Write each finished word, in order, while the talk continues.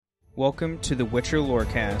Welcome to the Witcher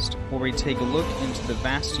Lorecast, where we take a look into the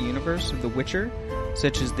vast universe of The Witcher,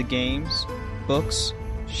 such as the games, books,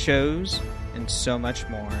 shows, and so much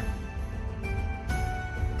more.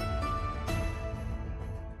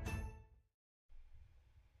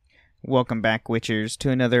 Welcome back, Witchers, to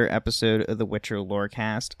another episode of the Witcher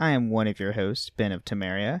Lorecast. I am one of your hosts, Ben of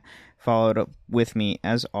Temeria, followed up with me,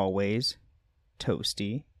 as always,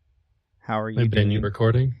 Toasty. How are you doing? Ben, you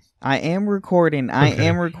recording? I am recording. I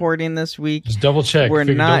am recording this week. Just double check. We're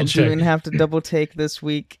not doing have to double take this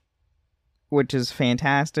week, which is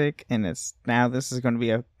fantastic. And this is going to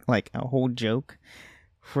be a whole joke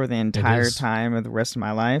for the entire time of the rest of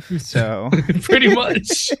my life. So pretty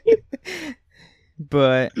much.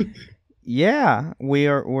 But yeah,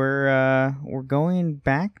 we're going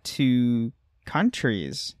back to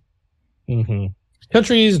countries. Mm-hmm.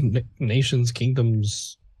 Countries, nations,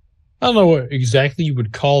 kingdoms. I don't know what exactly you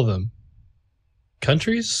would call them.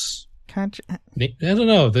 Countries? I don't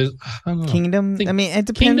know. I don't know. Kingdom? I mean, it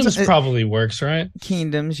depends. Kingdoms probably works, right?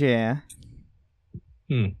 Kingdoms, yeah.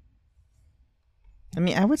 I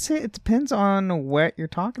mean, I would say it depends on what you're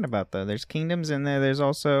talking about, though. There's kingdoms in there. There's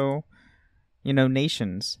also,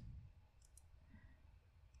 nations.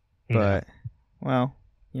 But, well,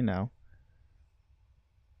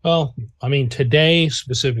 Well, I mean, today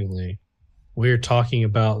specifically, we're talking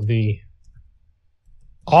about the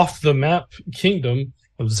off-the-map kingdom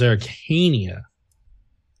of Zerrikania.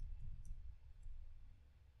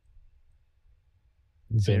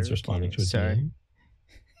 Ben's responding to it. Sorry.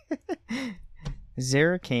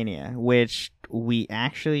 Zerrikania, which we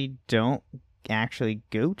actually don't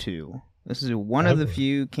go to. This is one of the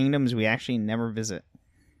few kingdoms we actually never visit.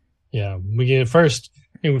 Yeah, we first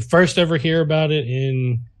ever hear about it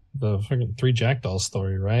in the fucking Three Jackdaw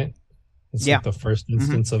story, right? It's like the first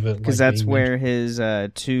instance of it. Because that's where his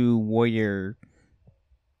two warrior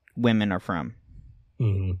women are from.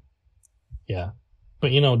 Mm-hmm. Yeah.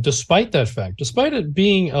 But, despite that fact, despite it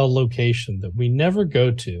being a location that we never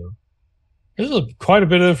go to, there's quite a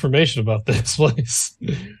bit of information about this place.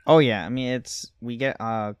 Oh, yeah. I mean, we get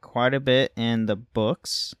quite a bit in the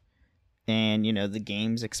books, and, the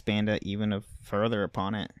games expand it even further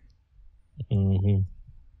upon it. Mm-hmm.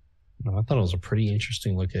 No, I thought it was a pretty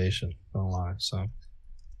interesting location. Don't lie.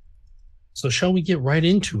 So shall we get right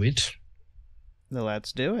into it?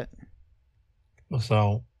 Let's do it.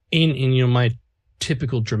 So, in my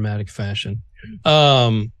typical dramatic fashion,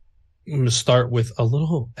 I'm going to start with a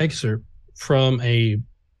little excerpt from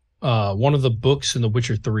one of the books in The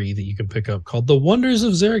Witcher 3 that you can pick up called The Wonders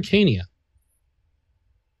of Zerrikania.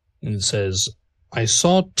 And it says, I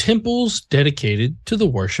saw temples dedicated to the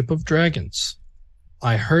worship of dragons.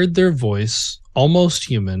 I heard their voice, almost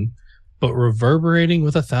human, but reverberating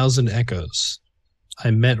with 1,000 echoes. I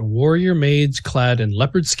met warrior maids clad in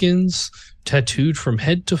leopard skins, tattooed from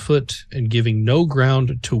head to foot, and giving no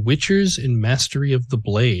ground to witchers in mastery of the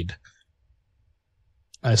blade.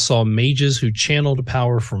 I saw mages who channeled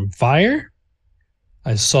power from fire.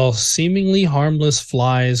 I saw seemingly harmless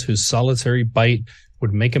flies whose solitary bite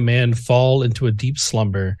would make a man fall into a deep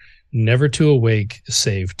slumber, never to awake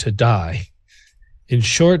save to die. In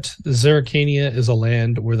short, Zerrikania is a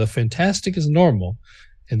land where the fantastic is normal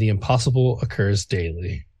and the impossible occurs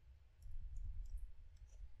daily.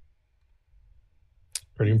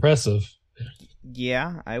 Pretty impressive.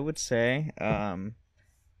 Yeah, I would say.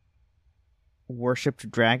 Worshipped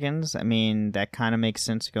dragons. I mean, that kind of makes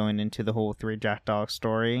sense going into the whole Three Jackdaw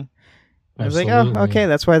story. I was like, oh, okay,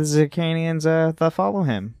 that's why the Zerrikanians they follow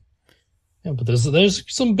him. Yeah, but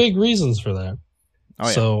there's some big reasons for that. Oh,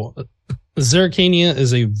 yeah. So, Zerrikania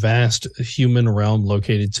is a vast human realm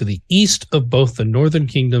located to the east of both the Northern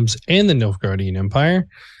Kingdoms and the Nilfgaardian Empire,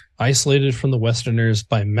 isolated from the Westerners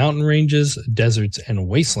by mountain ranges, deserts, and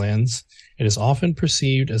wastelands. It is often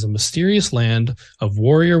perceived as a mysterious land of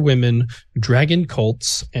warrior women, dragon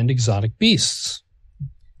cults, and exotic beasts.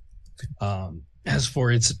 As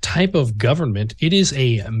for its type of government, it is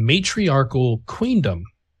a matriarchal queendom.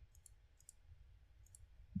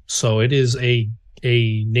 So it is a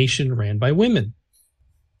nation ran by women.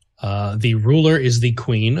 The ruler is the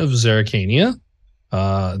Queen of Zerrikania.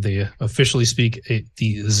 They officially speak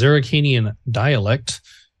the Zerrikanian dialect,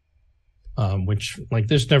 which,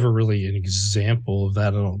 there's never really an example of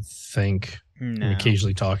that, I don't think. No. I'm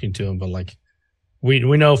occasionally talking to them, but, we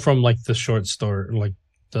know from, the short story,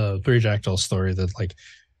 the Three Jackdaw story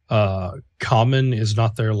that, Common is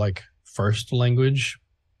not their, first language.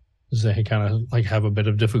 They kind of, have a bit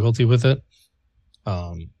of difficulty with it.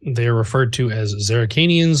 They are referred to as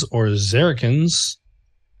Zerrikanians or Zerrikans,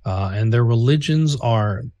 and their religions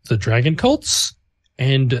are the dragon cults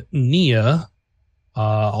and Nia,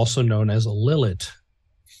 also known as Lilith.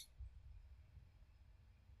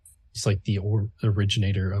 It's like the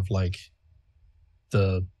originator of like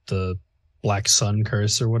the Black Sun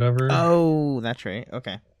curse or whatever. Oh, that's right.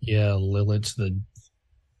 Okay. Yeah, Lilith. They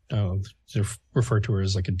refer to her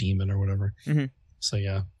as like a demon or whatever. Mm-hmm. So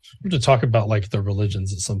yeah, we're to talk about like the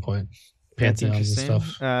religions at some point, That's pantheons and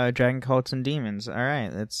interesting. stuff. Dragon cults and demons. All right,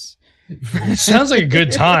 that's Sounds like a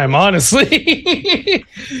good time, honestly.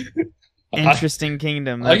 interesting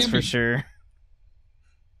kingdom. That's for sure.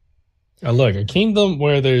 Look, a kingdom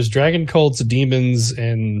where there's dragon cults, demons,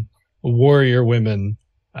 and warrior women.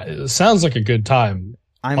 Sounds like a good time.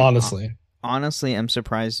 Honestly, I'm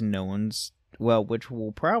surprised no one's which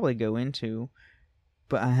we'll probably go into,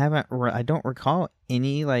 but I don't recall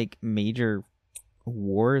any like major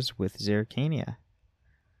wars with Zerrikania.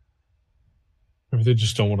 They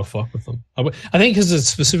just don't want to fuck with them. I think because it's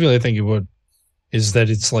specifically, I think it would is that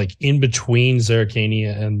it's like in between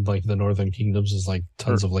Zerrikania and like the northern kingdoms is like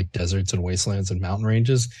tons of like deserts and wastelands and mountain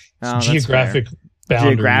ranges. Oh, geographic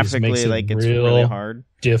boundaries geographically makes it like it's really hard,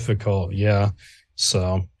 difficult. Yeah,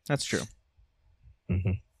 so that's true.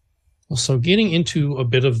 Mm-hmm. So getting into a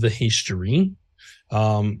bit of the history,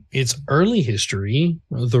 its early history,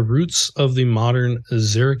 the roots of the modern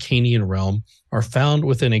Zerrikanian realm are found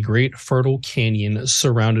within a great fertile canyon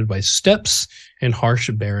surrounded by steppes and harsh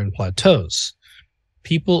barren plateaus.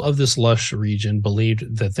 People of this lush region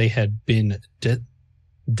believed that they had been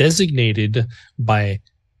designated by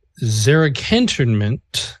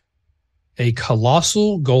Zerrikanterment, a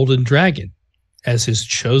colossal golden dragon, as his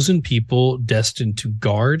chosen people destined to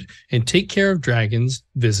guard and take care of dragons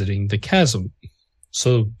visiting the chasm.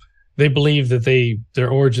 So they believe that their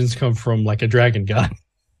origins come from like a dragon god,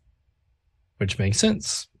 which makes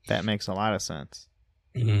sense. That makes a lot of sense.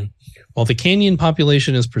 Mm-hmm. While the canyon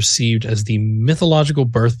population is perceived as the mythological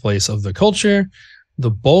birthplace of the culture,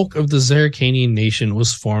 the bulk of the Zerrikanian nation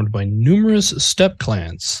was formed by numerous steppe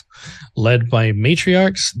clans. Led by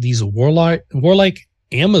matriarchs, these warlike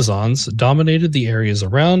Amazons dominated the areas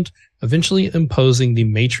around, eventually imposing the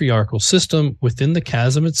matriarchal system within the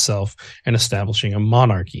chasm itself and establishing a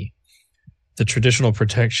monarchy. The traditional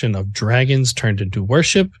protection of dragons turned into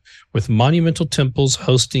worship, with monumental temples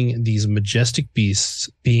hosting these majestic beasts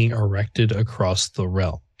being erected across the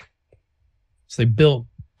realm. So they built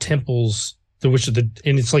temples, and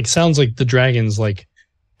it's like sounds like the dragons like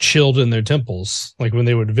chilled in their temples. Like when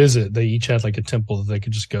they would visit, they each had like a temple that they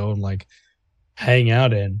could just go and like hang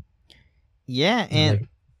out in. Yeah, and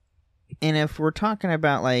if we're talking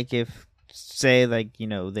about like if say like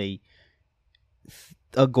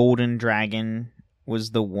a golden dragon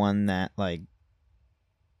was the one that like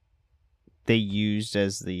they used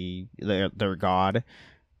as their god.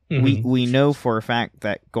 Mm-hmm. We know for a fact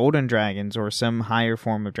that golden dragons or some higher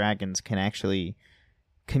form of dragons can actually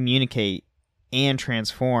communicate and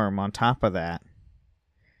transform on top of that.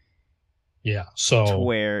 Yeah, so to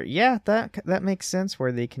where that makes sense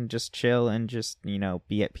where they can just chill and just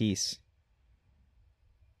be at peace.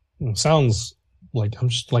 It sounds like I'm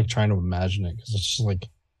just like trying to imagine it because it's just like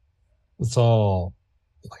it's all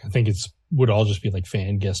like I think would all just be like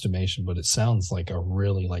fan guesstimation, but it sounds like a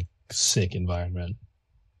really like sick environment,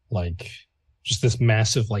 like just this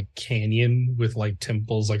massive like canyon with like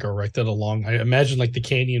temples like erected along. I imagine like the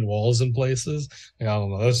canyon walls in places. Like, I don't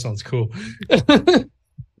know. That sounds cool.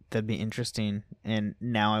 That'd be interesting, and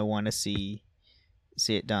now I want to see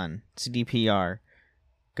it done. CDPR,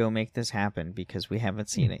 go make this happen because we haven't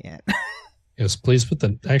seen it yet. Yes, please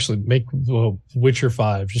make Witcher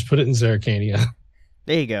 5. Just put it in Zerrikania.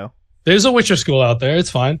 There you go. There's a Witcher school out there. It's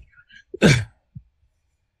fine.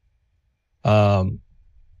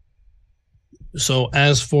 So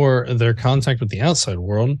as for their contact with the outside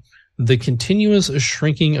world, the continuous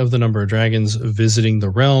shrinking of the number of dragons visiting the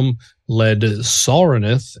realm led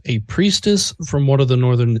Solranith, a priestess from one of the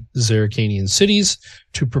northern Zerrikanian cities,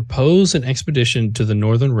 to propose an expedition to the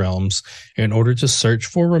northern realms in order to search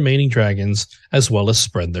for remaining dragons as well as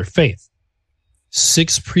spread their faith.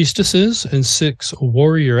 6 priestesses and 6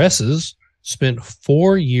 warrioresses spent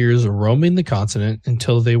 4 years roaming the continent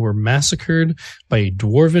until they were massacred by a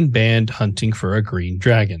dwarven band hunting for a green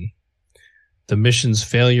dragon. The mission's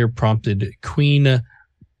failure prompted Queen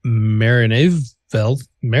Marinavelth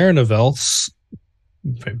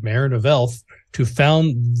to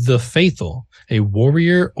found the Faithful, a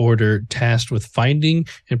warrior order tasked with finding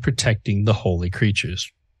and protecting the holy creatures.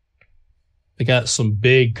 They got some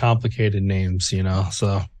big, complicated names,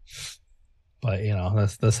 so... But,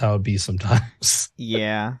 that's how it be sometimes.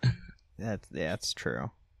 Yeah, that's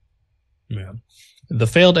true. Yeah. The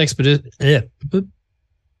failed expedition...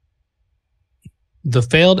 The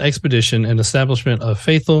failed expedition and establishment of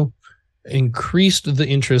Faithful increased the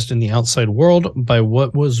interest in the outside world by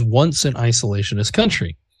what was once an isolationist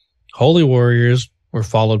country. Holy warriors were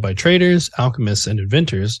followed by traders, alchemists, and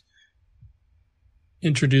inventors,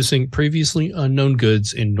 introducing previously unknown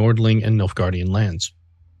goods in Nordling and Nilfgaardian lands.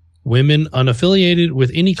 Women unaffiliated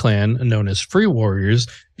with any clan, known as free warriors,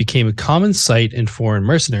 became a common sight in foreign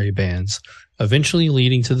mercenary bands, eventually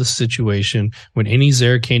leading to the situation when any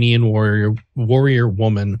Zerrikanian warrior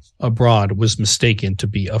woman abroad was mistaken to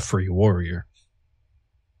be a free warrior.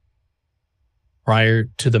 Prior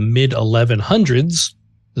to the mid-1100s,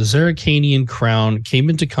 the Zerrikanian crown came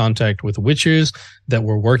into contact with witchers that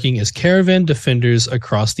were working as caravan defenders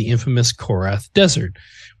across the infamous Korath Desert,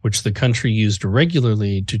 which the country used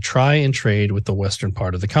regularly to try and trade with the western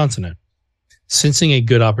part of the continent. Sensing a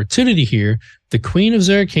good opportunity here, the Queen of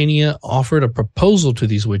Zerrikania offered a proposal to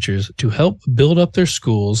these witchers to help build up their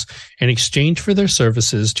schools in exchange for their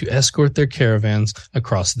services to escort their caravans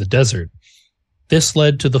across the desert. This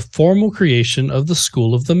led to the formal creation of the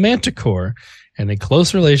School of the Manticore and a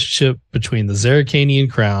close relationship between the Zerrikanian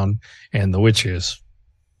crown and the witchers.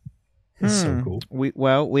 That's so cool.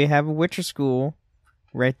 We have a witcher school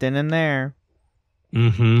right then and there.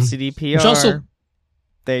 Mm-hmm. CDPR. Which also,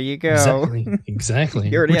 there you go. Exactly.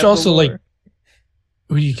 Which also, like,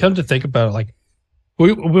 when you come to think about it, like,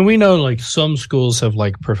 when we know, like, some schools have,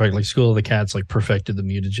 like, like, School of the Cats, like, perfected the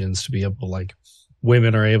mutagens to be able to, like,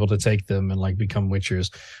 women are able to take them and, like, become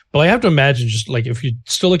witchers. But I have to imagine, just, like, if you're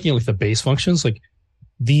still looking at, like, the base functions, like,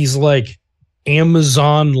 these, like,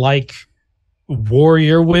 Amazon-like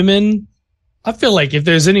warrior women, I feel like if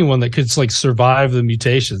there's anyone that could, like, survive the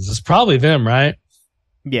mutations, it's probably them, right?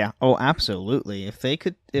 Yeah. Oh, absolutely. If they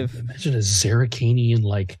could, imagine a Zerrikanian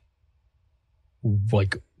like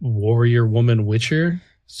warrior woman witcher.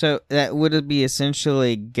 So that would be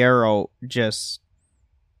essentially Geralt just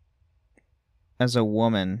as a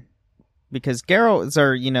woman, because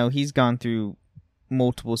Geralt's he's gone through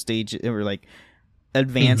multiple stages or like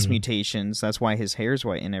advanced mutations. That's why his hair's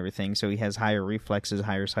white and everything. So he has higher reflexes,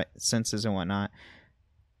 higher senses, and whatnot.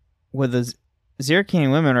 With the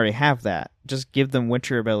Zerrikanian women already have that. Just give them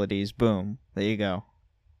witcher abilities. Boom. There you go.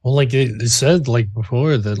 Well, like it said like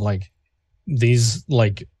before that like these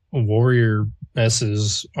like warrior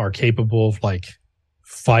S's are capable of like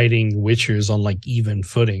fighting witchers on like even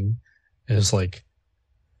footing. And it's like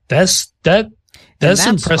that's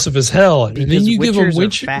impressive as hell. And then you give them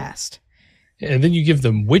witcher fast. And then you give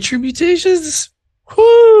them witcher mutations.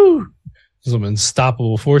 Whoo! Some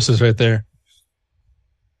unstoppable forces right there.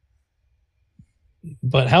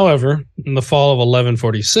 But however, in the fall of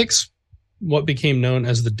 1146, what became known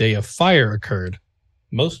as the Day of Fire occurred.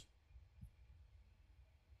 Most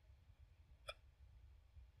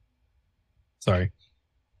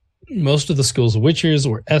of the school's witchers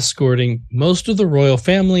were escorting most of the royal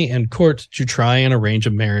family and court to try and arrange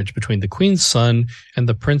a marriage between the queen's son and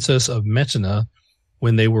the princess of Metina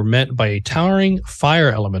when they were met by a towering fire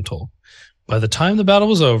elemental. By the time the battle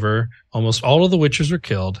was over, almost all of the witchers were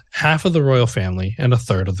killed, half of the royal family, and a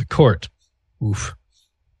third of the court. Oof.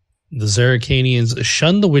 The Zerrikanians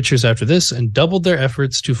shunned the witchers after this and doubled their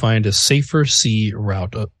efforts to find a safer sea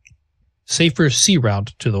route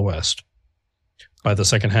to the west. By the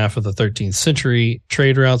second half of the 13th century,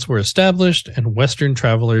 trade routes were established and Western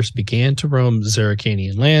travelers began to roam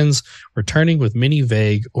Zerrikanian lands, returning with many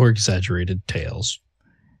vague or exaggerated tales.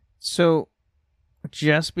 So,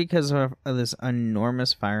 just because of this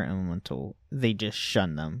enormous fire elemental, they just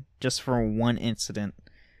shun them. Just for one incident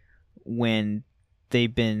when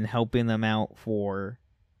they've been helping them out for,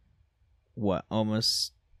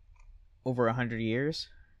 almost over 100 years?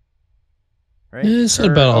 Right? It's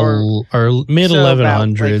about our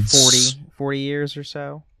mid-1100s. Like 40 years or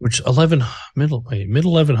so? Which,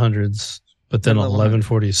 mid-1100s, but then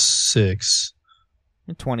 1146.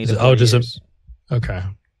 20 to 40 years. Okay.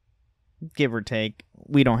 Give or take.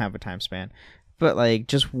 We don't have a time span. But, like,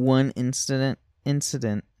 just one incident, and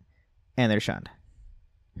they're shunned.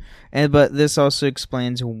 But this also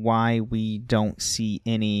explains why we don't see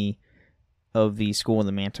any of the School of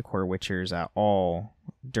the Manticore Witchers at all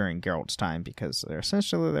during Geralt's time, because they're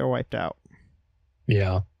wiped out.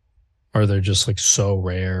 Yeah. Or they're just, like, so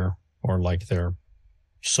rare, or, like, they're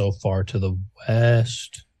so far to the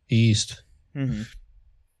east. Mm-hmm.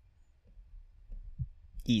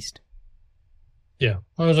 East. Yeah,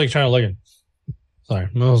 I was like trying to look at. Sorry,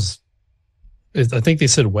 I think they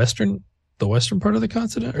said western, the western part of the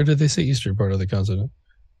continent, or did they say eastern part of the continent?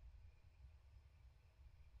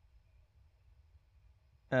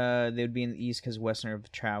 They would be in the east because western of the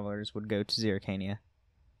travelers would go to Zerrikania.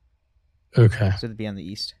 Okay, so they'd be on the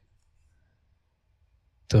east.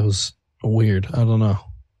 That was weird. I don't know.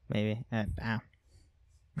 Maybe.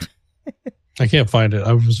 I can't find it.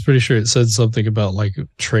 I was pretty sure it said something about like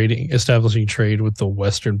establishing trade with the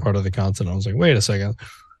western part of the continent. I was like, wait a second.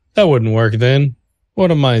 That wouldn't work then.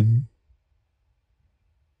 What am I?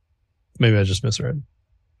 Maybe I just misread.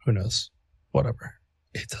 Who knows? Whatever.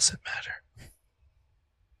 It doesn't matter.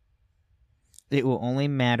 It will only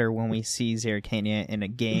matter when we see Zerrikania in a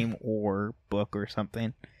game or book or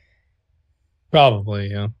something.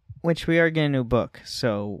 Probably, yeah. Which we are getting a new book,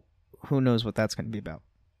 so who knows what that's going to be about.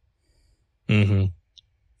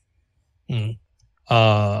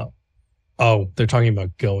 Oh, they're talking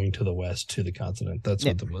about going to the west, to the continent. That's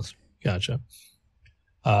what that was. Gotcha.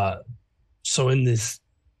 So in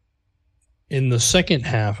the second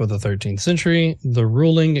half of the 13th century, the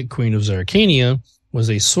ruling Queen of Zerrikania was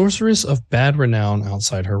a sorceress of bad renown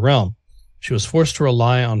outside her realm. She was forced to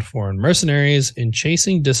rely on foreign mercenaries in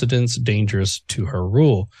chasing dissidents dangerous to her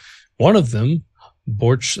rule. One of them,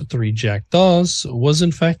 Borch 3 Jackdaws, was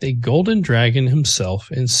in fact a golden dragon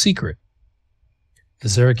himself in secret.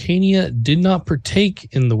 Zerrikania did not partake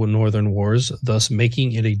in the Northern Wars, thus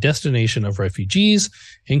making it a destination of refugees,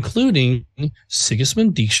 including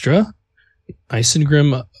Sigismund Dijkstra,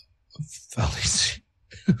 Isengrim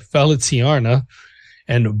Valitiarna,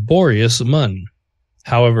 and Boreas Mun.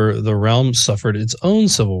 However, the realm suffered its own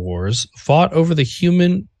civil wars, fought over the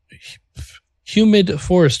humid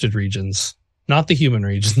forested regions, not the human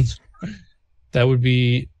regions. That would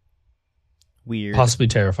be weird, possibly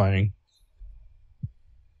terrifying.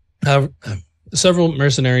 Several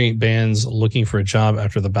mercenary bands looking for a job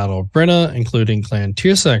after the Battle of Brenna, including Clan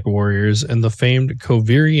Tirsak warriors and the famed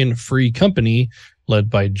Covirian Free Company, led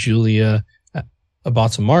by Julia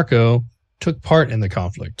Abatamarco, took part in the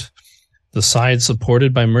conflict. The side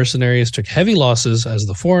supported by mercenaries took heavy losses as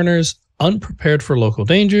the foreigners, unprepared for local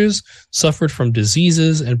dangers, suffered from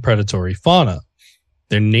diseases and predatory fauna.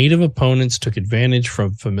 Their native opponents took advantage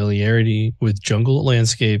from familiarity with jungle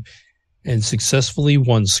landscape and successfully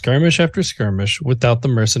won skirmish after skirmish without the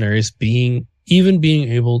mercenaries being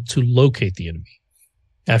able to locate the enemy.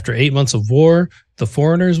 After 8 months of war, the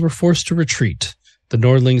foreigners were forced to retreat. The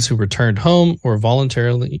Nordlings who returned home were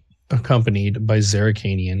voluntarily accompanied by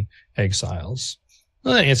Zerrikanian exiles.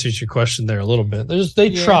 Well, that answers your question there a little bit.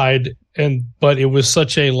 They tried, but it was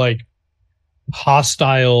such a like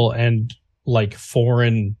hostile and like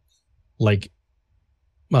foreign like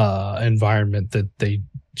environment that they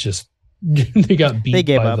just they got beat. They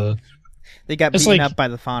gave up. They got beaten up by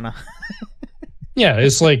the fauna. Yeah,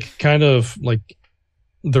 it's like kind of like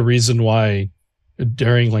the reason why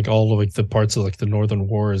during like all of like the parts of like the Northern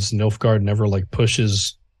Wars, Nilfgaard never like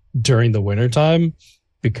pushes during the wintertime,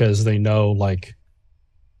 because they know like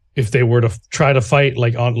if they were to try to fight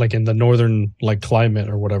like on like in the northern like climate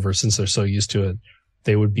or whatever, since they're so used to it,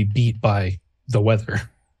 they would be beat by the weather.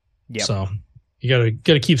 Yeah. So you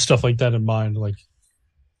gotta keep stuff like that in mind. Like,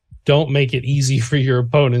 don't make it easy for your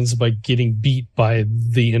opponents by getting beat by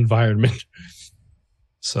the environment.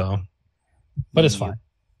 So, but it's fine.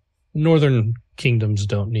 Northern kingdoms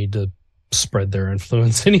don't need to spread their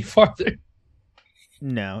influence any farther.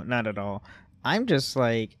 No, not at all. I'm just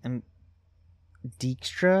like,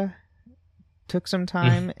 Dijkstra took some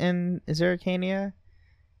time in Zerrikania.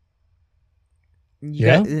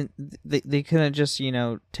 They couldn't just,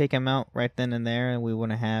 take him out right then and there, and we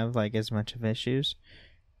wouldn't have like as much of issues.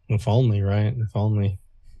 If only, right? If only.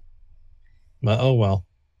 But oh well.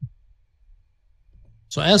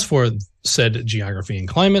 So as for said geography and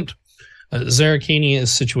climate, Zerrikania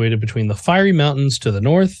is situated between the Fiery Mountains to the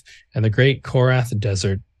north and the Great Korath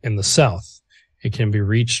Desert in the south. It can be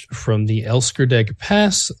reached from the Elskerdeg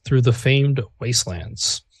Pass through the famed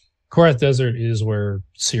wastelands. Korath Desert is where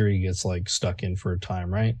Ciri gets like stuck in for a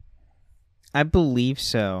time, right? I believe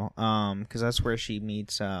so. Because that's where she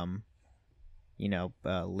meets Little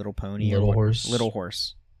Pony Little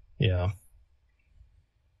Horse. Yeah.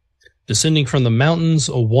 Descending from the mountains,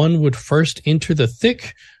 one would first enter the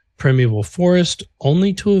thick, primeval forest,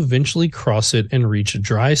 only to eventually cross it and reach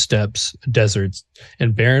dry steppes, deserts,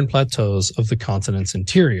 and barren plateaus of the continent's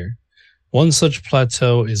interior. One such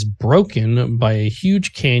plateau is broken by a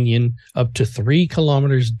huge canyon up to 3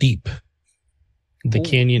 kilometers deep. The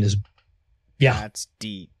canyon is... Yeah. That's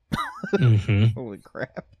deep. Mm-hmm. Holy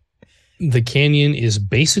crap. The canyon is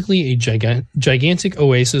basically a gigantic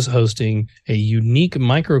oasis hosting a unique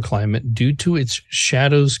microclimate due to its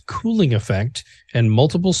shadow's cooling effect and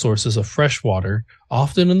multiple sources of fresh water,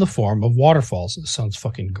 often in the form of waterfalls. It sounds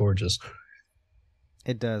fucking gorgeous.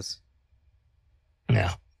 It does.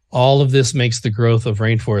 Yeah. All of this makes the growth of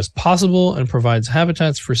rainforest possible and provides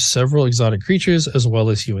habitats for several exotic creatures as well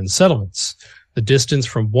as human settlements. The distance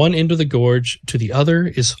from one end of the gorge to the other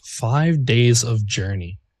is 5 days of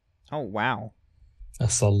journey. Oh, wow.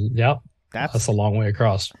 That's a long way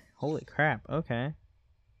across. Holy crap. Okay.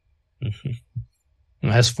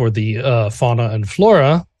 As for the fauna and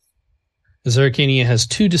flora, Zerrikania has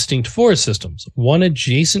two distinct forest systems, one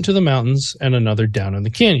adjacent to the mountains and another down in the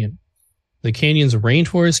canyon. The canyon's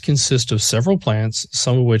rainforest consists of several plants,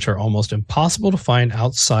 some of which are almost impossible to find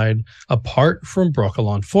outside apart from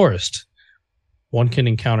Brokilon Forest. One can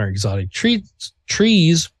encounter exotic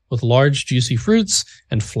trees with large juicy fruits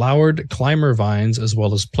and flowered climber vines, as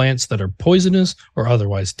well as plants that are poisonous or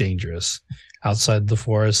otherwise dangerous. Outside the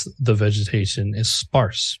forest, the vegetation is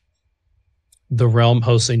sparse. The realm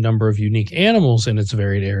hosts a number of unique animals in its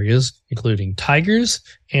varied areas, including tigers,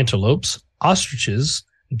 antelopes, ostriches,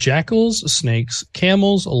 jackals, snakes,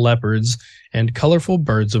 camels, leopards, and colorful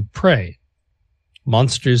birds of prey.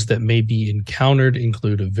 Monsters that may be encountered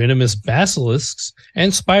include venomous basilisks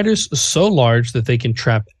and spiders so large that they can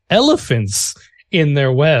trap elephants in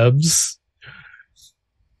their webs.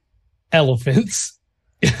 Elephants?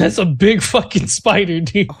 That's a big fucking spider,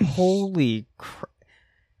 dude. Holy crap.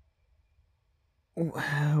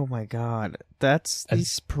 Oh my god. That's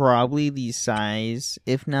probably the size,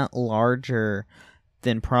 if not larger,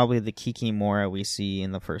 than probably the Kikimora we see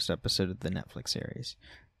in the first episode of the Netflix series.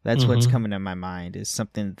 That's what's coming to my mind, is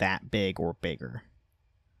something that big or bigger.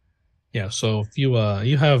 Yeah, so if you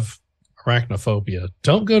have arachnophobia,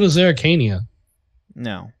 don't go to Zerrikania.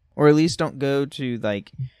 No. Or at least don't go to,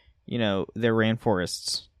 like, their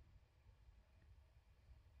rainforests.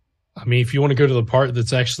 I mean, if you want to go to the part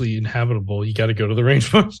that's actually inhabitable, you got to go to the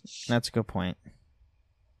rainforest. That's a good point.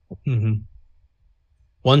 Mm-hmm.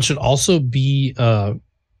 One should also be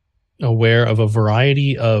aware of a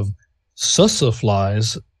variety of sussa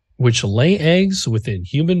flies, which lay eggs within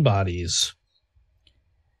human bodies.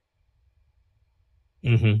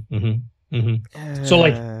 So,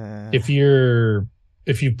 like, if you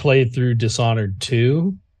played through Dishonored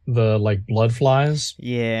 2, the like blood flies,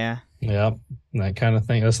 yeah, that kind of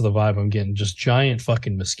thing. That's the vibe I'm getting. Just giant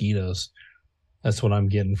fucking mosquitoes. That's what I'm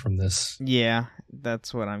getting from this. Yeah,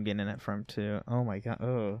 that's what I'm getting it from too. Oh my god.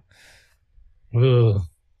 Oh. Ugh.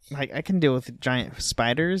 Like, I can deal with giant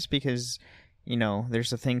spiders because,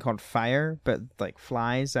 there's a thing called fire, but like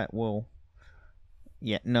flies that will.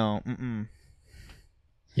 Yeah, no.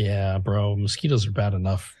 Yeah, bro. Mosquitoes are bad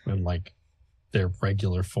enough in like their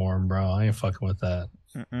regular form, bro. I ain't fucking with that.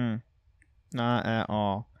 Not at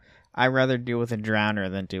all. I'd rather deal with a drowner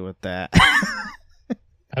than deal with that.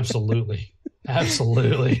 Absolutely.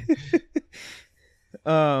 Absolutely.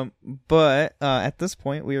 But at this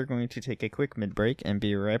point, we are going to take a quick mid-break and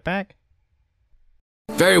be right back.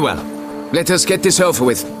 Very well. Let us get this over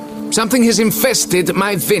with. Something has infested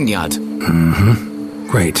my vineyard.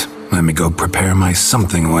 Great. Let me go prepare my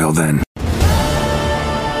something oil then.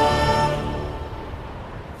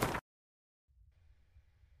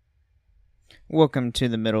 Welcome to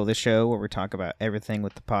the middle of the show where we talk about everything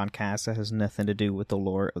with the podcast that has nothing to do with the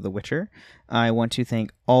lore of The Witcher. I want to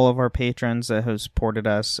thank all of our patrons that have supported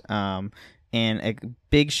us, and a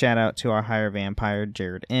big shout out to our higher vampire,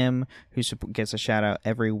 Jared M., who gets a shout out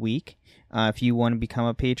every week. If you want to become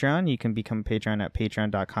a patron, you can become a patron at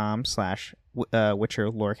patreon.com/Witcher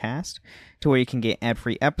Lorecast, to where you can get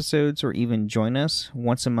ad-free episodes or even join us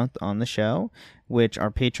once a month on the show, which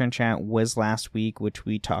our patron chat was last week, which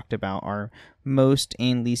we talked about our most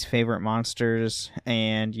and least favorite monsters.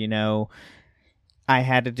 And, I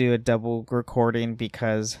had to do a double recording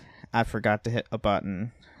because I forgot to hit a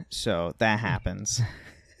button. So that happens.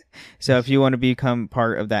 So if you want to become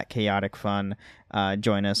part of that chaotic fun,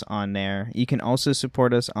 join us on there. You can also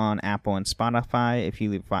support us on Apple and Spotify. If you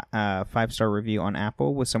leave a 5-star review on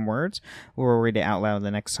Apple with some words, we'll read it out loud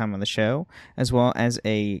the next time on the show, as well as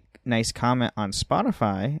a nice comment on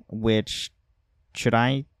Spotify. Which should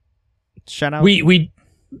I shout out?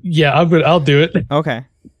 I'll do it. Okay.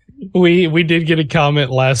 We did get a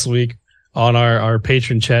comment last week on our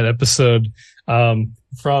patron chat episode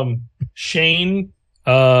from Shane.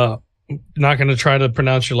 Not going to try to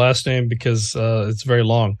pronounce your last name because it's very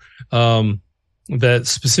long. That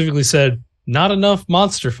specifically said, not enough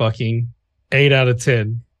monster fucking, 8 out of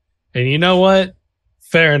 10. And you know what?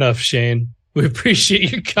 Fair enough, Shane. We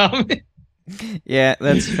appreciate your comment. Yeah,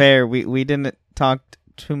 that's fair. We didn't talk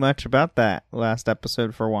too much about that last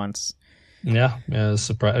episode for once. Yeah,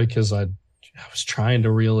 surprised because I was trying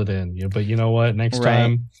to reel it in. But you know what? Next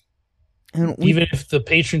time, even if the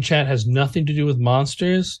patron chat has nothing to do with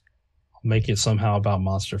monsters, I'll make it somehow about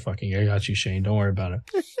monster fucking. I got you, Shane. Don't worry about it.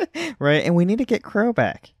 Right, and we need to get Crow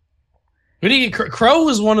back. We need to get Crow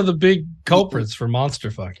was one of the big culprits for monster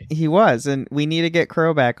fucking. He was, and we need to get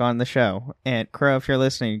Crow back on the show. And Crow, if you're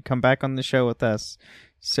listening, come back on the show with us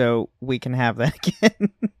so we can have that again.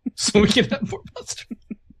 So we can have more monster.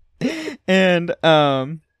 And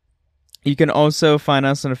you can also find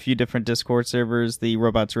us on a few different Discord servers, the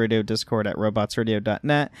Robots Radio Discord at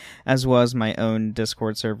robotsradio.net, as well as my own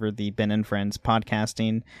Discord server, the Ben and Friends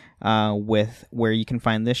Podcasting, with where you can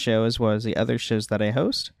find this show as well as the other shows that I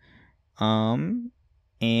host. And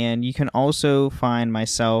you can also find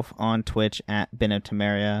myself on Twitch at Ben of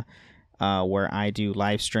Temeria, where I do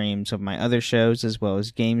live streams of my other shows as well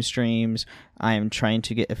as game streams. I am trying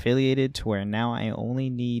to get affiliated to where now I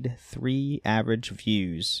only need 3 average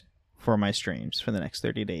views for my streams for the next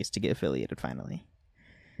 30 days to get affiliated finally.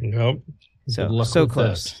 Nope. So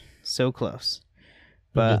close. That. So close.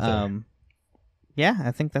 But yeah,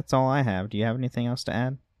 I think that's all I have. Do you have anything else to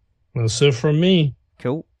add? That's it from me.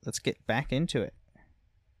 Cool. Let's get back into it.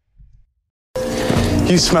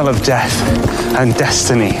 You smell of death and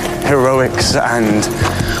destiny, heroics and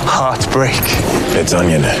heartbreak. It's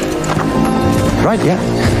onion. Right,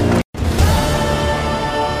 yeah.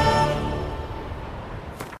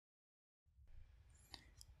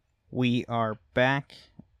 We are back,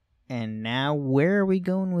 and now where are we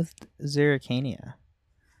going with Zerrikania?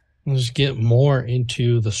 Let's get more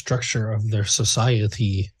into the structure of their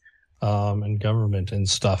society and government and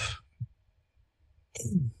stuff.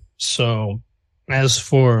 So, as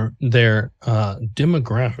for their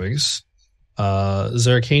demographics,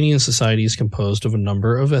 Zerrikanian society is composed of a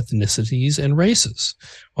number of ethnicities and races.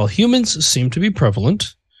 While humans seem to be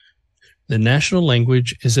prevalent, the national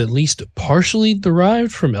language is at least partially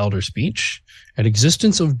derived from Elder Speech, and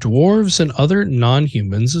existence of dwarves and other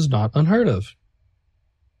non-humans is not unheard of.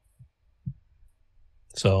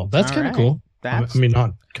 So that's kind of cool. That's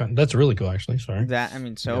really cool, actually. Sorry.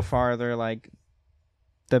 So far they're like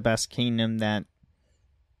the best kingdom that...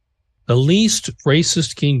 The least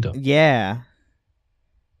racist kingdom. Yeah.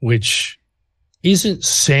 Which isn't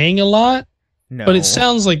saying a lot, but it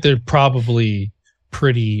sounds like they're probably...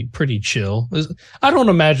 pretty chill. I don't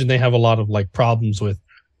imagine they have a lot of like problems with,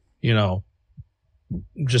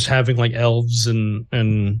 just having like elves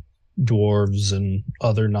and dwarves and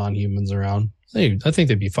other non-humans around. I think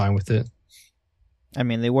they'd be fine with it. I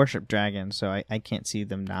mean, they worship dragons, so I can't see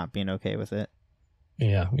them not being okay with it.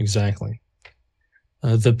 Yeah, exactly.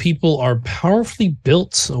 The people are powerfully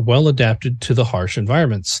built, well adapted to the harsh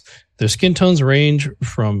environments. Their skin tones range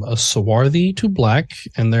from a swarthy to black,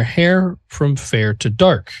 and their hair from fair to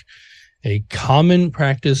dark. A common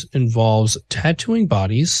practice involves tattooing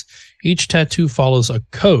bodies. Each tattoo follows a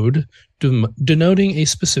code denoting a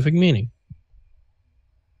specific meaning.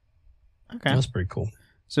 Okay. That's pretty cool.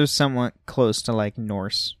 So somewhat close to like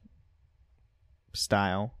Norse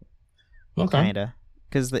style. Okay. Kinda.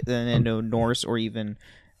 Because Norse, or even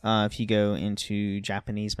if you go into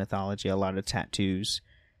Japanese mythology, a lot of tattoos,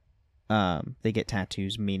 they get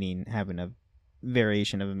tattoos meaning having a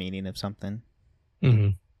variation of a meaning of something.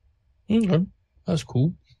 Mm-hmm. Okay. That's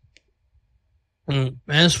cool.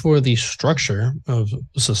 As for the structure of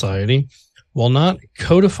society, while not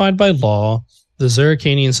codified by law, the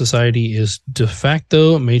Zerrikanian society is de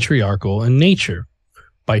facto matriarchal in nature.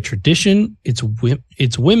 By tradition, it's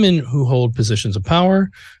women who hold positions of power.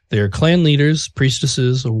 They are clan leaders,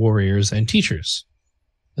 priestesses, warriors, and teachers.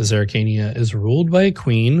 Zerrikania is ruled by a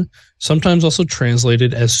queen, sometimes also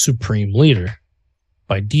translated as supreme leader.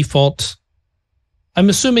 By default, I'm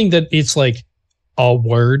assuming that it's like a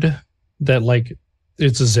word that like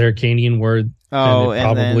it's a Zerrikanian word. Oh, and it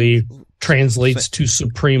probably translates to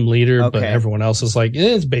supreme leader, okay. But everyone else is like,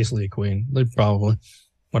 it's basically a queen. Like probably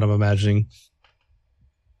what I'm imagining.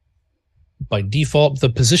 By default, the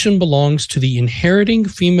position belongs to the inheriting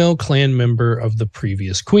female clan member of the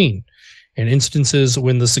previous queen. In instances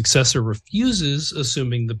when the successor refuses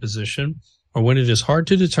assuming the position, or when it is hard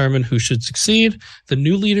to determine who should succeed, the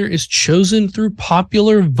new leader is chosen through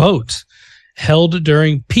popular vote, held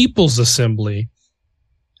during People's Assembly,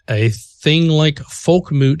 a thing like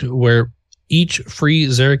folk moot where each free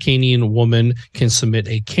Zerrikanian woman can submit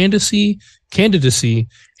a candidacy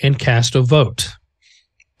and cast a vote.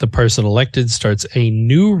 The person elected starts a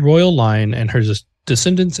new royal line, and her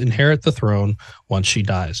descendants inherit the throne once she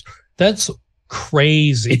dies. That's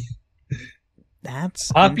crazy.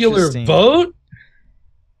 That's popular vote?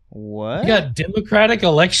 What? You got democratic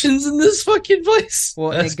elections in this fucking place? Well,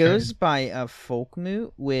 That's it goes by a folk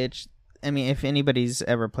moot, which, I mean, if anybody's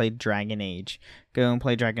ever played Dragon Age, go and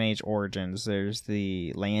play Dragon Age Origins. There's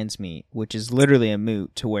the Lands Meet, which is literally a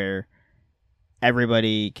moot to where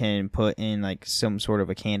everybody can put in like some sort of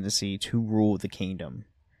a candidacy to rule the kingdom.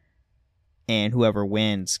 and whoever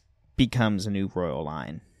wins becomes a new royal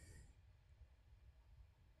line.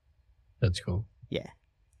 That's cool. Yeah.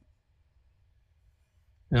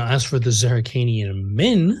 Now, as for the Zerrikanian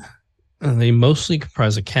men, they mostly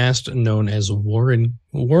comprise a caste known as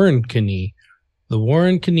Zerrikani. The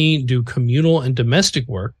Zerrikani do communal and domestic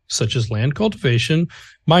work, such as land cultivation,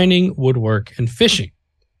 mining, woodwork, and fishing.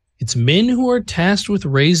 It's men who are tasked with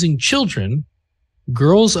raising children,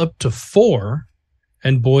 girls up to 4,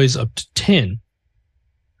 and boys up to 10.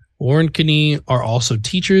 Zerrikani are also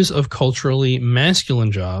teachers of culturally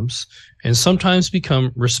masculine jobs and sometimes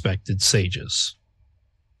become respected sages.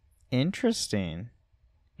 Interesting.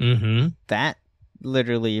 Mm-hmm. That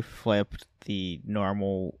literally flipped the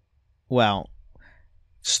normal, well,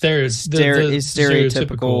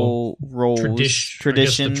 stereotypical roles,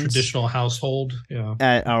 traditions, the traditional household. Yeah,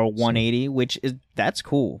 at our 180, which is that's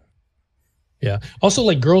cool. Yeah. Also,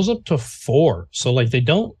 like girls up to 4, so like they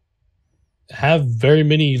don't have very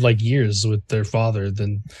many like years with their father.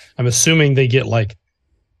 Then I'm assuming they get like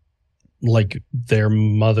their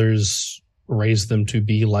mothers raise them to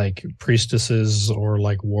be like priestesses or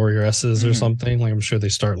like warrioresses or something. Like I'm sure they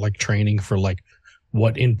start like training for like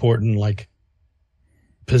what important like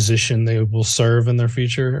position they will serve in their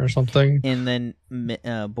future or something. And then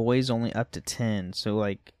boys only up to 10. So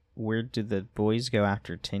like, where do the boys go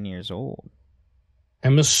after 10 years old?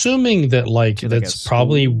 I'm assuming that like that's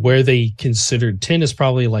probably where they considered 10 is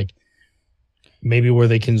probably like maybe where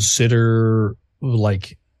they consider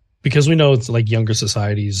like, because we know it's like younger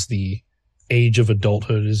societies, the age of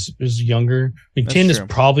adulthood is younger. I mean, 10 is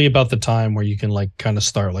probably about the time where you can like kind of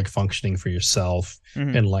start like functioning for yourself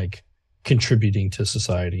and like contributing to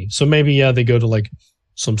society. So maybe, yeah, they go to like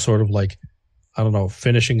some sort of like, I don't know,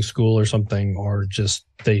 finishing school or something, or just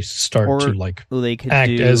they start to like they could act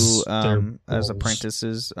do, as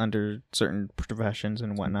apprentices under certain professions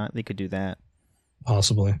and whatnot. They could do that.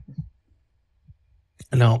 Possibly.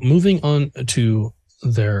 Now, moving on to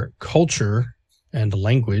their culture and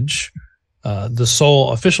language, the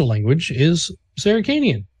sole official language is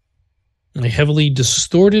Zerrikanian, a heavily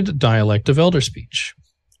distorted dialect of Elder Speech.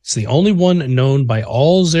 It's the only one known by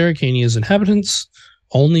all Zerrikania's inhabitants.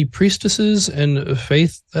 Only priestesses and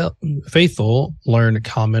faithful learn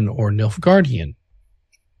Common or Nilfgaardian,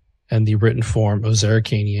 and the written form of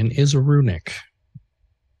Zerrikanian is runic.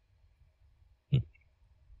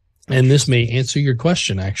 And this may answer your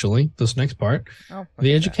question, actually, this next part.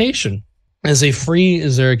 The education. As a free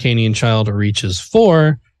Zerrikanian child reaches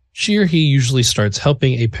 4, she or he usually starts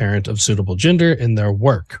helping a parent of suitable gender in their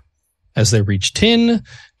work. As they reach 10,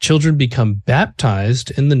 children become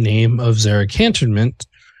baptized in the name of Zerrikanterment.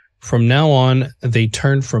 From now on, they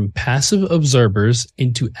turn from passive observers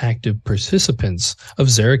into active participants of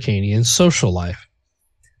Zerrikanian social life.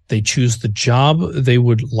 They choose the job they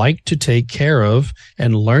would like to take care of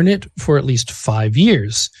and learn it for at least 5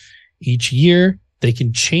 years. Each year, they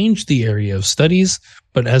can change the area of studies,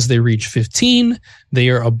 but as they reach 15, they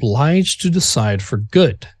are obliged to decide for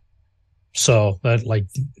good. So that, like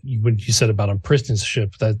when you said about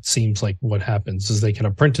apprenticeship, that seems like what happens is they can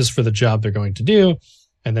apprentice for the job they're going to do,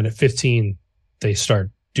 and then at 15, they start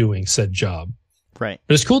doing said job. Right.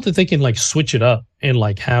 But it's cool that they can like switch it up and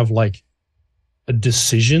like have like a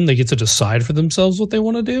decision. They get to decide for themselves what they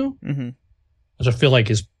want to do, which I feel like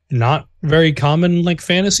is not very common in like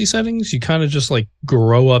fantasy settings. You kind of just like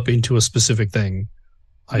grow up into a specific thing.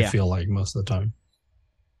 I feel like most of the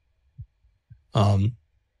time.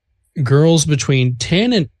 Girls between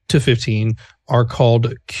 10 to 15 are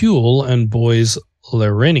called Kule and boys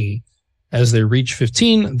Lerini. As they reach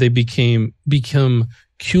 15, they become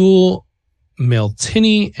Kule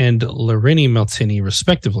Meltini and Lerini Meltini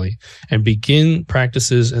respectively, and begin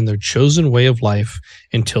practices in their chosen way of life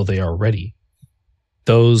until they are ready.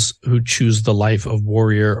 Those who choose the life of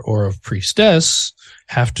warrior or of priestess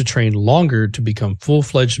have to train longer to become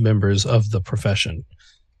full-fledged members of the profession.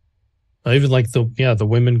 Even like the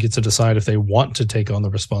women get to decide if they want to take on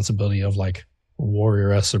the responsibility of like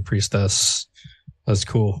warrioress or priestess. That's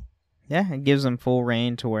cool. Yeah, it gives them full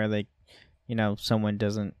reign to where they, someone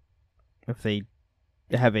doesn't, if they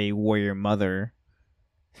have a warrior mother,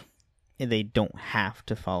 they don't have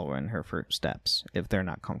to follow in her footsteps if they're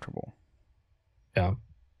not comfortable. Yeah.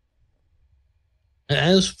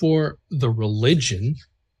 As for the religion,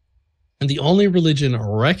 and the only religion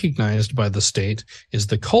recognized by the state is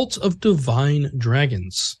the cult of divine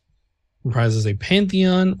dragons. It comprises a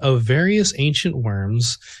pantheon of various ancient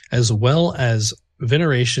worms, as well as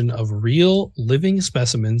veneration of real living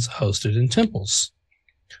specimens hosted in temples.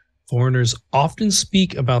 Foreigners often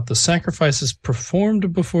speak about the sacrifices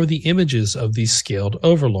performed before the images of these scaled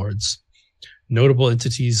overlords. Notable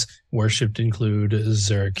entities worshipped include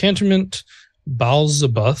Zerrikania,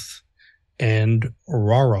 Baalzabuth, and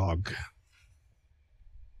Rarog.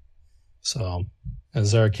 So,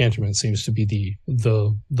 Zerrikania seems to be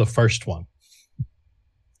the first one.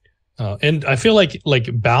 And I feel like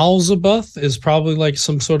Baalzabuth is probably like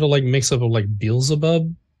some sort of like mix up of like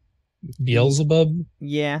Beelzebub.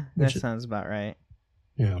 Yeah, that sounds about right.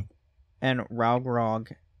 Yeah. And Rog,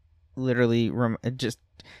 literally, just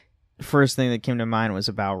first thing that came to mind was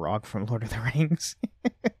Balrog from Lord of the Rings.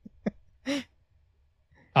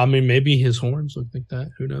 I mean, maybe his horns look like that.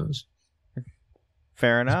 Who knows?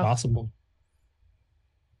 Fair enough. It's possible.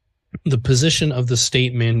 The position of the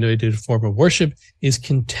state-mandated form of worship is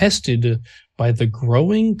contested by the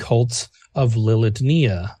growing cult of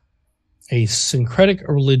Lilithnia, a syncretic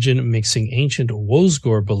religion mixing ancient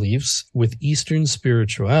Wozgor beliefs with Eastern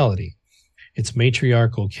spirituality. Its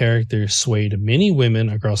matriarchal character swayed many women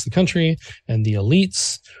across the country and the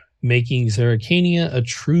elites, making Zerrikania a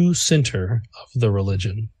true center of the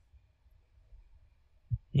religion.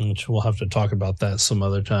 Which we'll have to talk about that some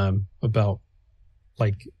other time, about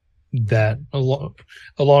like that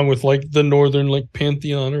along with like the northern like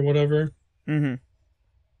pantheon or whatever. Mm-hmm.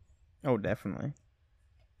 Oh, definitely.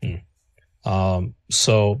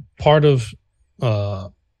 So part of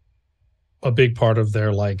a big part of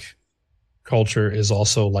their like culture is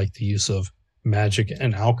also like the use of magic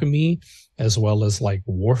and alchemy, as well as like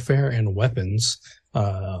warfare and weapons.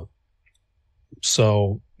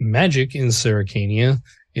 So magic in Zerrikania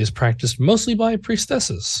is practiced mostly by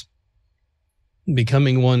priestesses.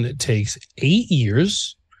 Becoming one takes 8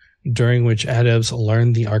 years, during which adepts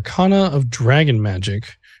learn the arcana of dragon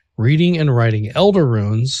magic, reading and writing elder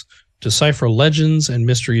runes, decipher legends and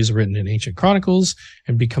mysteries written in ancient chronicles,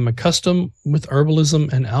 and become accustomed with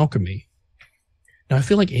herbalism and alchemy. Now, I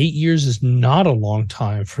feel like 8 years is not a long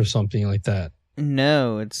time for something like that.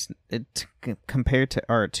 No, it's compared to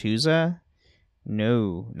Aretuza.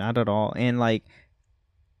 No, not at all. And like,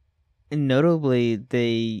 notably,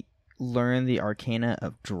 they learn the arcana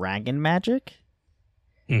of dragon magic,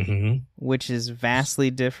 which is vastly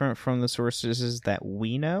different from the sources that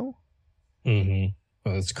we know. Well,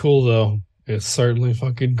 it's cool though. It's certainly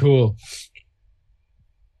fucking cool.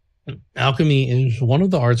 Alchemy is one of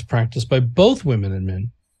the arts practiced by both women and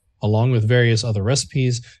men. Along with various other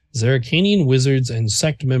recipes, Zerrikanian wizards and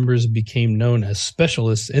sect members became known as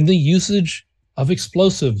specialists in the usage of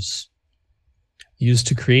explosives. Used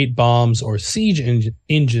to create bombs or siege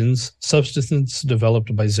engines, substances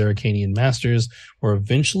developed by Zerrikanian masters were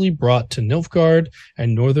eventually brought to Nilfgaard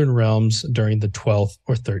and northern realms during the 12th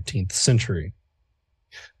or 13th century.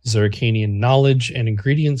 Zerrikanian knowledge and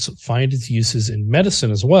ingredients find its uses in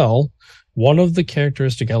medicine as well. One of the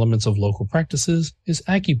characteristic elements of local practices is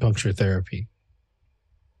acupuncture therapy,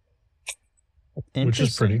 which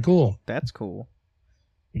is pretty cool. That's cool.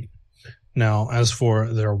 Now, as for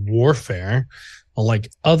their warfare,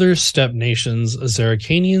 like other steppe nations,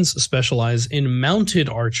 Zerrikanians specialize in mounted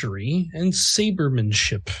archery and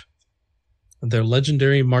sabermanship. Their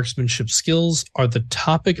legendary marksmanship skills are the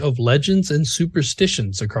topic of legends and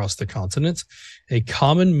superstitions across the continent. A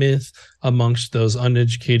common myth amongst those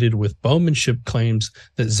uneducated with bowmanship claims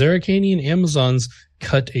that Zerrikanian Amazons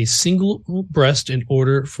cut a single breast in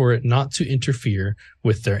order for it not to interfere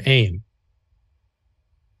with their aim.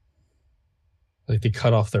 Like they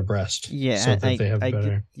cut off their breast, so that they have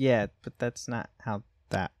better. Yeah, but that's not how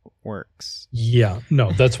that works. Yeah,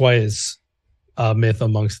 no, that's why it's a myth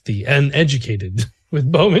amongst the uneducated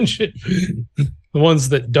with bowmanship, the ones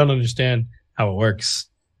that don't understand how it works.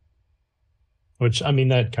 Which, I mean,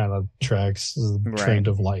 that kind of tracks the trend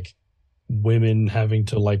of like women having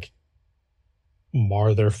to like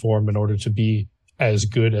mar their form in order to be as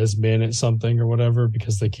good as men at something or whatever,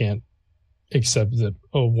 because they can't accept that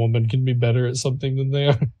a woman can be better at something than they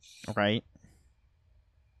are. Right.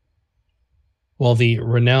 While the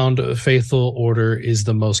renowned Faithful Order is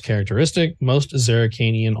the most characteristic, most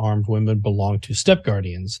Zerrikanian armed women belong to steppe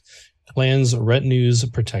guardians, clans, retinues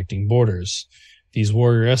protecting borders. These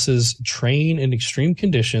warrioresses train in extreme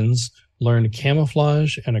conditions, learn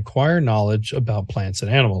camouflage, and acquire knowledge about plants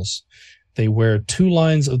and animals. They wear 2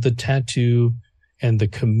 lines of the tattoo and the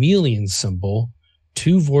chameleon symbol,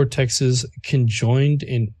 2 vortexes conjoined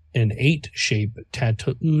in an 8 shape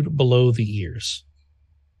tattooed below the ears.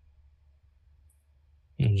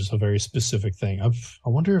 And just a very specific thing. I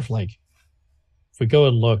wonder if like, if we go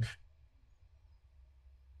and look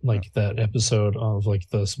like that episode of like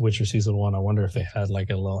the Witcher season 1, I wonder if they had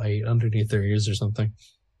like a little 8 underneath their ears or something.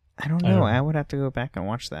 I don't know. I would have to go back and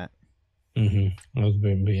watch that. It would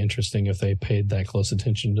be interesting if they paid that close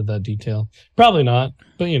attention to that detail. Probably not,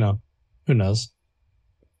 but you know, Who knows?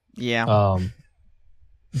 Yeah. But,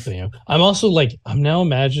 I'm also like, I'm now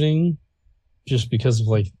imagining, just because of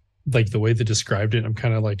like the way they described it, I'm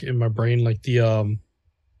kind of like in my brain, like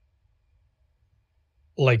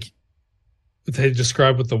like they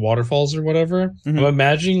describe with the waterfalls or whatever. Mhm. I'm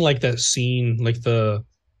imagining like that scene, like the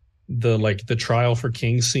trial for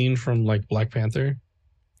king scene from like Black Panther,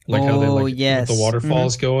 like how they like yes. with the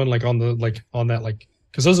waterfalls going like on the like on that like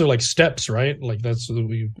because those are like steps, right? Like that's what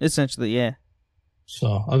we. Essentially, yeah.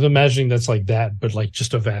 So I'm imagining that's like that, but like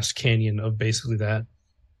just a vast canyon of basically that.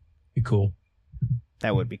 Be cool.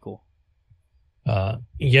 That would be cool.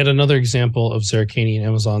 Yet another example of Zerrikanian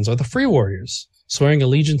Amazons are the Free Warriors. Swearing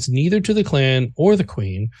allegiance neither to the clan or the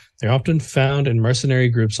queen, they're often found in mercenary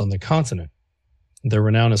groups on the continent. Their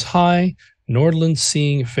renown is high. Nordland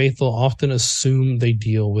seeing faithful often assume they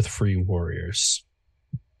deal with free warriors.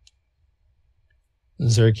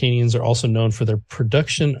 Zerrikanians are also known for their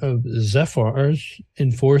production of zephyrs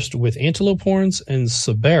enforced with antelope horns and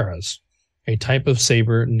saberas, a type of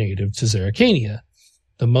saber native to Zerrikania.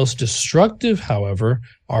 The most destructive, however,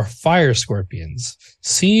 are fire scorpions,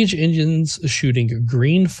 siege engines shooting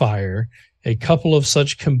green fire, a couple of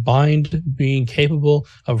such combined being capable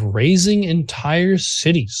of razing entire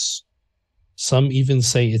cities. Some even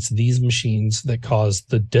say it's these machines that caused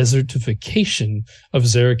the desertification of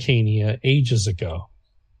Zerrikania ages ago.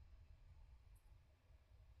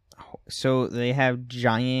 So they have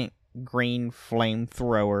giant green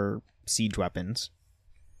flamethrower siege weapons.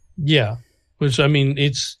 Yeah, which I mean,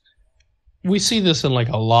 we see this in like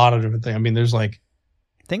a lot of different things. I mean, there's like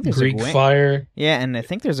I think there's Greek fire. Yeah, and I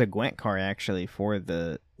think there's a Gwent car actually for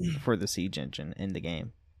the siege engine in the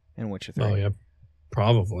game in Witcher 3. Oh yeah,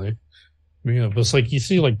 probably. Yeah, but it's like you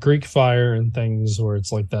see like Greek fire and things where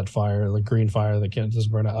it's like that fire, like green fire that can't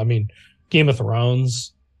just burn out. I mean, Game of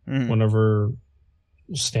Thrones, whenever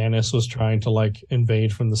Stannis was trying to like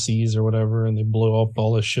invade from the seas or whatever, and they blew up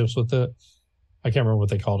all his ships with it. I can't remember what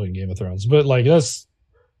they called it in Game of Thrones, but like that's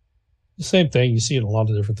the same thing. You see it in a lot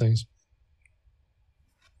of different things.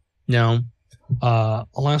 Now,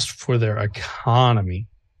 last for their economy.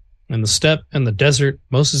 In the steppe and the desert,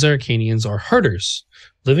 most Zerrikanians are herders,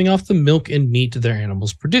 living off the milk and meat their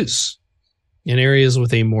animals produce. In areas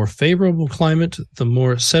with a more favorable climate, the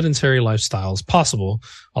more sedentary lifestyle is possible,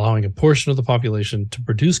 allowing a portion of the population to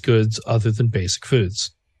produce goods other than basic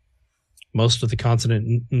foods. Most of the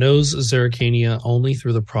continent knows Zerrikania only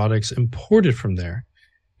through the products imported from there.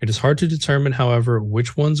 It is hard to determine, however,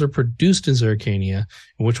 which ones are produced in Zerrikania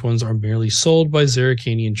and which ones are merely sold by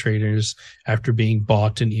Zerrikanian traders after being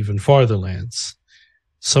bought in even farther lands.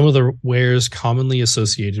 Some of the wares commonly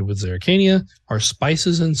associated with Zerrikania are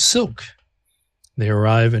spices and silk. They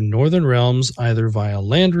arrive in northern realms either via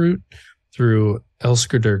land route through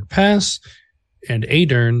Elskerdurg Pass and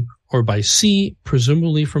Aedern, or by sea,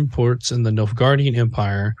 presumably from ports in the Nilfgaardian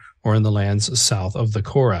Empire or in the lands south of the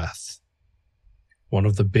Korath. One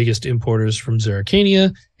of the biggest importers from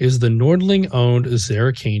Zerrikania is the Nordling-owned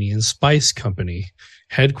Zerrikanian Spice Company,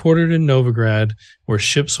 headquartered in Novigrad, where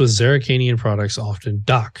ships with Zerrikanian products often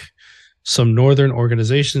dock. Some northern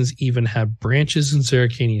organizations even have branches in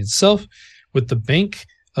Zerrikania itself, with the Bank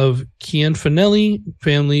of Cianfanelli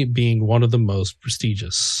family being one of the most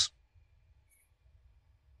prestigious.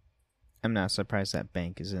 I'm not surprised that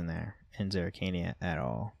bank is in there in Zerrikania at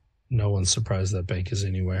all. No one's surprised that bank is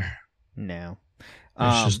anywhere. No.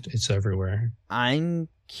 It's everywhere. I'm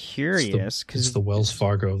curious because it's the Wells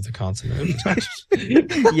Fargo of the continent.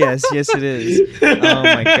 yes, it is. Oh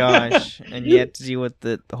my gosh! And you had to deal with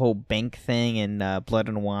the whole bank thing and Blood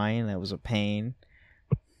and Wine. That was a pain.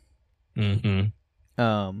 But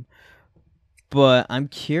I'm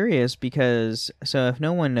curious because if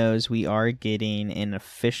no one knows, we are getting an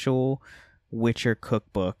official Witcher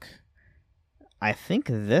cookbook. I think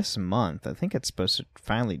this month. I think it's supposed to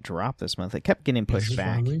finally drop this month. It kept getting pushed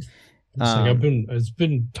back. It's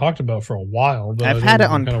been talked about for a while. But I've had it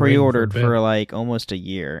on pre-ordered for like almost a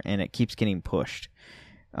year, and it keeps getting pushed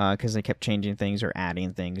because they kept changing things or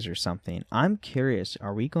adding things or something. I'm curious,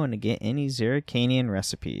 are we going to get any Zerrikanian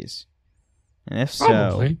recipes? And if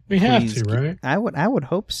probably. So, we have to, right? I would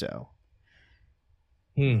hope so.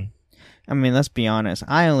 I mean, let's be honest.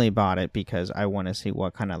 I only bought it because I want to see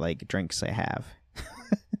what kind of like drinks they have.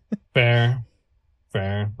 Fair.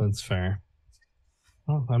 That's fair.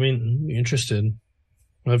 Well, I mean, I'm interested.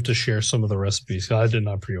 I have to share some of the recipes. I did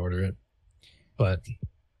not pre-order it, but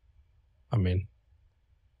I mean,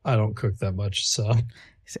 I don't cook that much, so.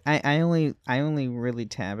 I only really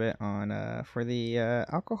tab it on for the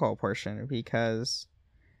alcohol portion because,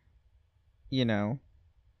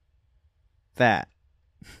 that.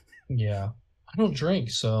 Yeah. I don't drink,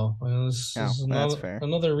 so this is that's fair.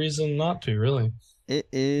 another reason not to, really. It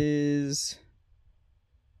is...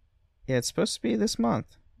 Yeah, it's supposed to be this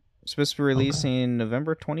month. It's supposed to be releasing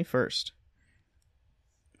November 21st.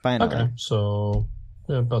 Finally. Okay, so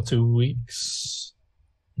about 2 weeks.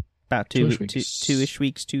 About 2-ish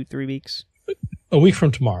weeks, 2-3 weeks. A week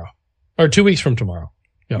from tomorrow. Or 2 weeks from tomorrow.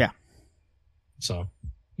 Yep. Yeah. So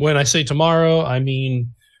when I say tomorrow, I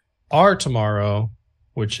mean our tomorrow,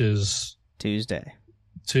 which is Tuesday.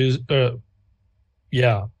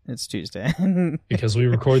 Yeah. It's Tuesday. Because we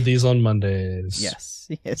record these on Mondays. Yes,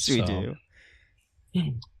 we do.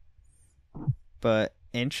 But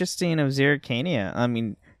interesting of Zerrikania. I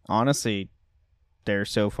mean, honestly, they're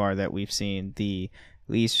so far that we've seen the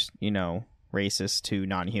least, racist to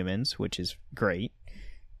non-humans, which is great.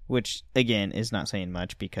 Which, again, is not saying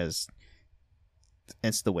much because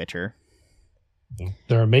it's The Witcher.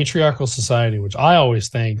 They're a matriarchal society, which I always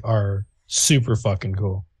think are super fucking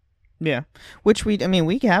cool. Yeah. Which we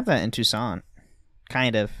have that in Toussaint.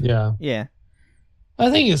 Kind of. Yeah. Yeah. I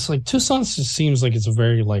think it's like Toussaint just seems like it's a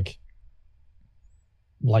very like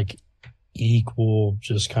equal,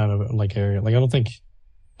 just kind of like area. Like I don't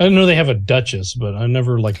know they have a duchess, but I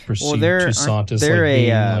never like perceived Toussaint as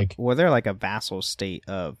they're like a vassal state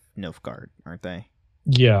of Nilfgaard, aren't they?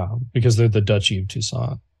 Yeah, because they're the Duchy of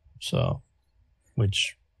Toussaint. So,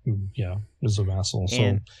 which is a vassal.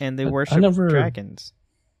 So and they worship dragons.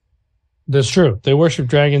 That's true. They worship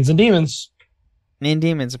dragons and demons. And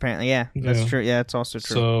demons, apparently. Yeah, that's true. Yeah, it's also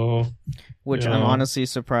true. So, which I'm honestly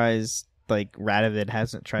surprised, like, Radovid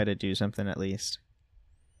hasn't tried to do something at least.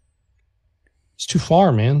 It's too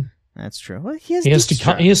far, man. That's true. Well, he has to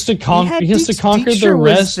conquer the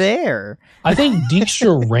rest. There. I think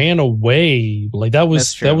Dijkstra ran away. Like that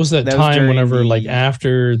was that time whenever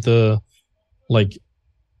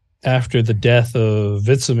after the death of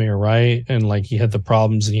Vizimir, right? And like he had the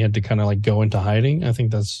problems and he had to kind of like go into hiding. I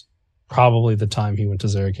think that's probably the time he went to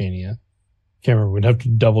Zerrikania. Can't remember. We'd have to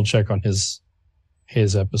double check on his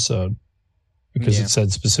episode because it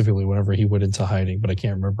said specifically whenever he went into hiding, but I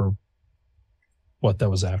can't remember what that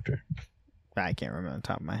was after. I can't remember on the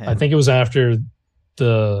top of my head. I think it was after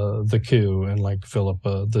the coup and like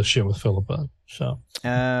Philippa, the shit with Philippa. So.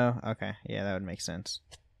 Oh, okay. Yeah, that would make sense.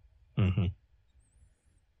 Mm-hmm.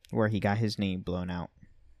 Where he got his knee blown out.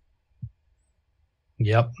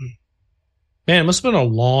 Yep. Man, it must have been a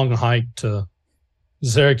long hike to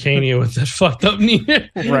Zerrikania with that fucked up knee.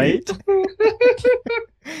 Right?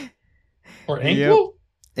 Or ankle?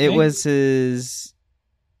 Yep. It was his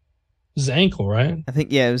ankle, right? I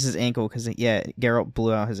think, it was his ankle because, Geralt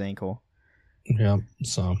blew out his ankle. Yeah,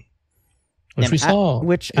 so. I was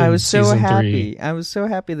so happy. I was so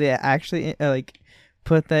happy they actually,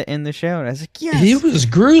 put that in the show. And I was like, yes! He was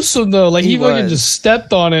gruesome, though. Like, he fucking just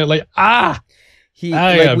stepped on it. Like,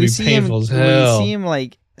 we see him,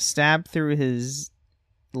 stab through his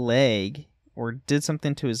leg or did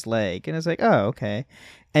something to his leg. And I was like, oh, okay.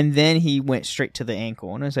 And then he went straight to the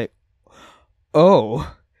ankle. And I was like,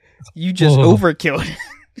 oh, you just overkilled it.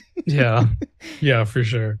 Yeah, for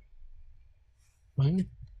sure. Well,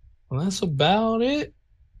 that's about it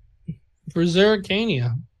for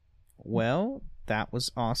Zerrikania. Well, that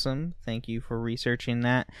was awesome. Thank you for researching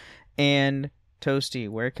that. And Toasty,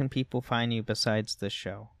 where can people find you besides this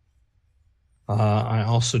show? I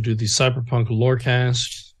also do the Cyberpunk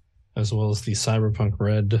Lorecast, as well as the Cyberpunk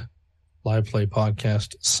Red live play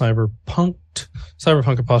podcast, Cyberpunk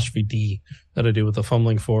 'D, that I do with the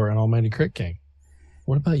Fumbling 4 and Almighty Crit King.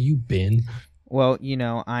 What about you, Ben? Well,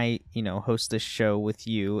 I host this show with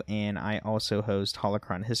you, and I also host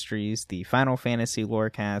Holocron Histories, the Final Fantasy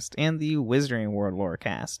Lorecast, and the Wizarding World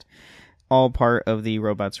Lorecast. All part of the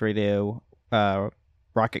Robots Radio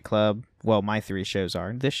Rocket Club. Well, my 3 shows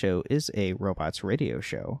are. This show is a Robots Radio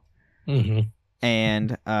show. Mm-hmm.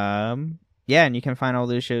 And, and you can find all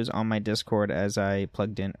those shows on my Discord as I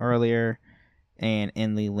plugged in earlier and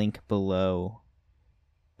in the link below.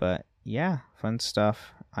 But, yeah, fun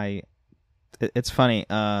stuff. It's funny,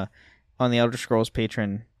 on the Elder Scrolls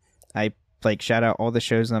Patreon, I, shout out all the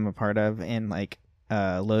shows that I'm a part of, and,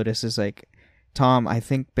 Lotus is like, Tom, I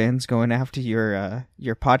think Ben's going after your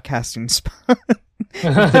podcasting spot.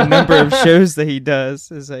 The number of shows that he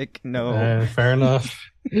does is like, no. Fair enough.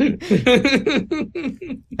 I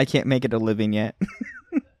can't make it a living yet.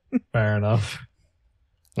 Fair enough.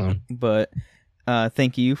 But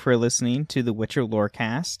thank you for listening to the Witcher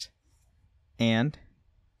Lorecast. And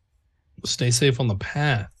stay safe on the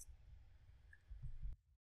path.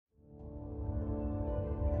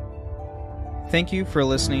 Thank you for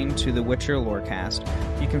listening to the Witcher Lorecast.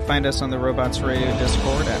 You can find us on the Robots Radio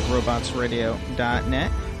Discord at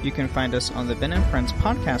robotsradio.net, You can find us on the Ben and Friends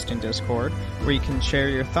podcasting Discord, where you can share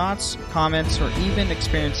your thoughts, comments, or even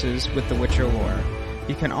experiences with the Witcher lore.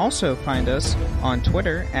 You can also find us on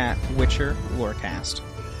Twitter at Witcher Lorecast.